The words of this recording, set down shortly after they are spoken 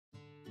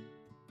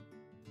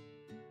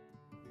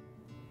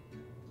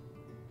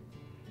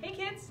Hey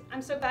kids,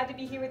 I'm so glad to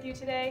be here with you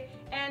today.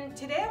 And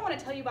today I want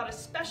to tell you about a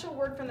special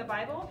word from the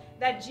Bible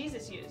that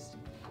Jesus used.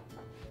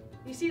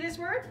 You see this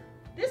word?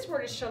 This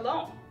word is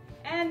shalom,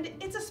 and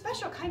it's a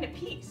special kind of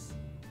peace.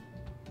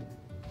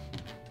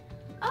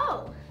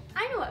 Oh,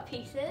 I know what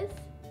peace is.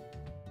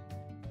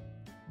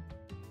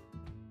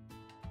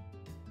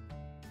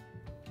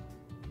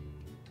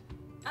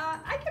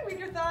 I can read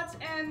your thoughts,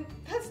 and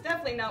that's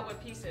definitely not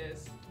what peace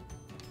is.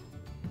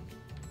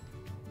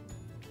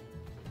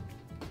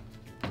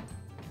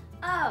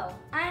 Oh,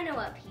 I know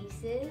what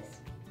peace is.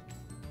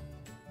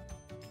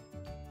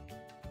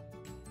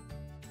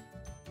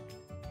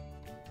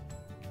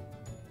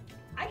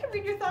 I can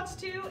read your thoughts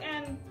too,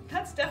 and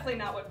that's definitely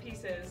not what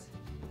peace is.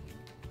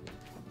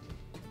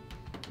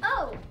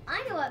 Oh,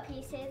 I know what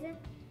peace is.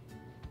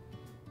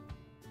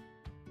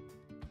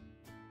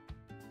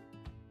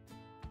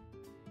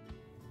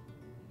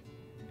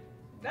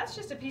 That's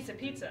just a piece of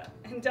pizza,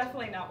 and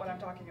definitely not what I'm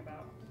talking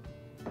about.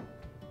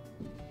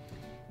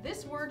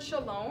 This word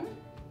shalom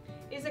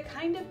is a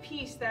kind of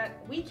peace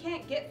that we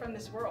can't get from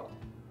this world.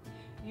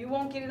 You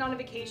won't get it on a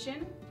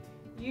vacation.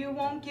 You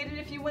won't get it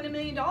if you win $1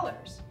 million.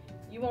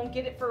 You won't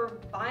get it for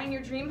buying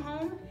your dream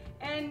home,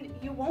 and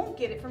you won't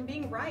get it from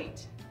being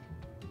right.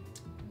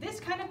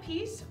 This kind of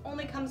peace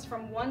only comes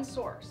from one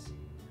source,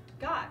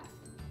 God.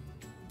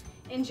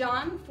 In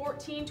John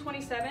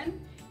 14:27,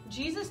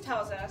 Jesus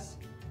tells us,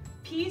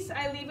 "Peace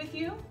I leave with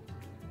you,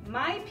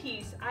 my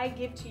peace I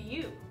give to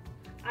you.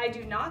 I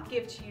do not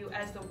give to you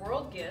as the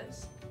world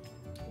gives.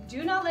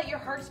 Do not let your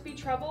hearts be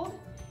troubled,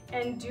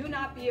 and do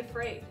not be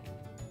afraid."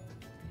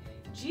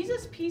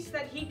 Jesus' peace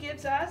that he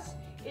gives us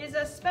is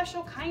a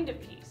special kind of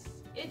peace.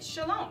 It's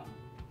shalom.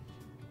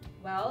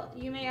 Well,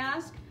 you may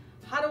ask,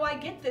 how do I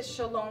get this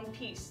shalom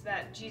peace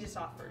that Jesus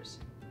offers?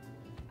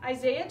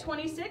 Isaiah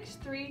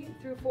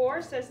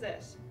 26:3-4 says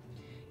this,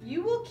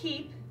 "You will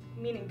keep,"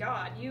 meaning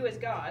God, you as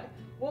God,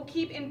 "will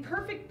keep in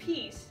perfect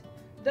peace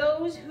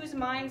those whose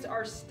minds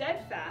are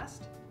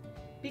steadfast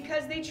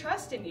because they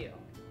trust in you.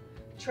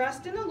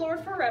 Trust in the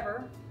Lord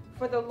forever,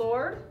 for the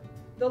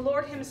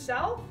Lord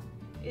himself,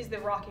 is the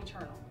rock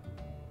eternal."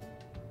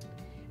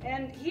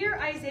 And here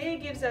Isaiah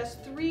gives us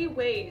 3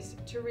 ways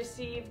to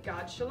receive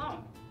God's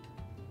shalom.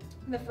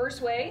 The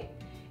first way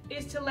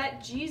is to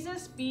let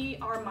Jesus be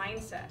our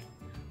mindset.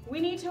 We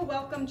need to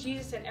welcome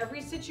Jesus in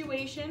every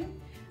situation,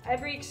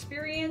 every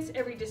experience,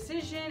 every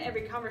decision,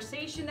 every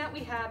conversation that we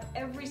have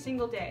every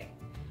single day.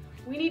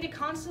 We need to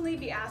constantly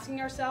be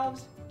asking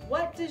ourselves,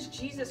 what does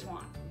Jesus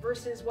want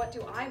versus what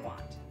do I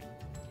want?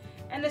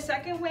 And the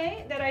second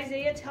way that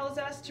Isaiah tells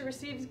us to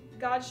receive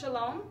God's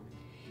shalom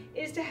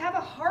is to have a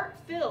heart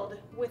filled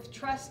with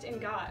trust in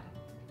God.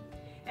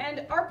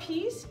 And our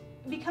peace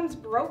becomes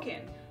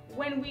broken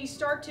when we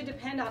start to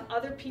depend on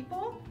other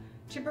people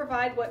to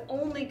provide what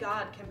only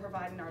God can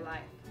provide in our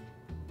life.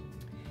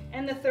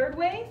 And the third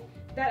way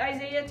that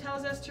Isaiah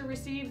tells us to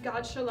receive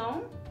God's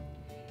shalom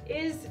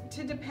is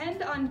to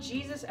depend on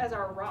Jesus as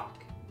our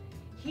rock.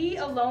 He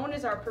alone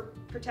is our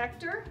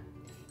protector,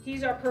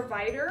 he's our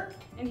provider,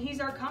 and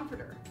he's our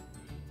comforter.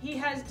 He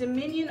has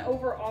dominion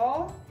over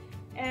all,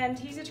 and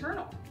he's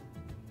eternal.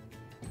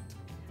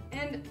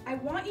 And I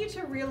want you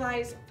to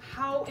realize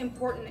how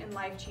important and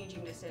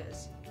life-changing this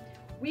is.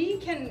 We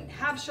can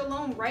have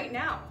shalom right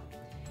now.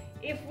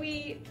 If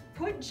we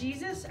put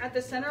Jesus at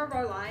the center of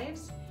our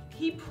lives,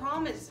 he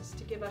promises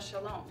to give us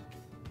shalom.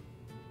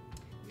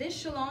 This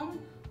shalom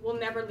will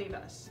never leave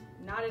us,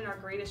 not in our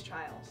greatest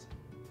trials.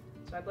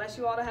 So I bless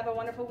you all to have a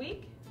wonderful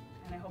week,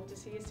 and I hope to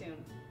see you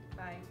soon.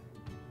 Bye.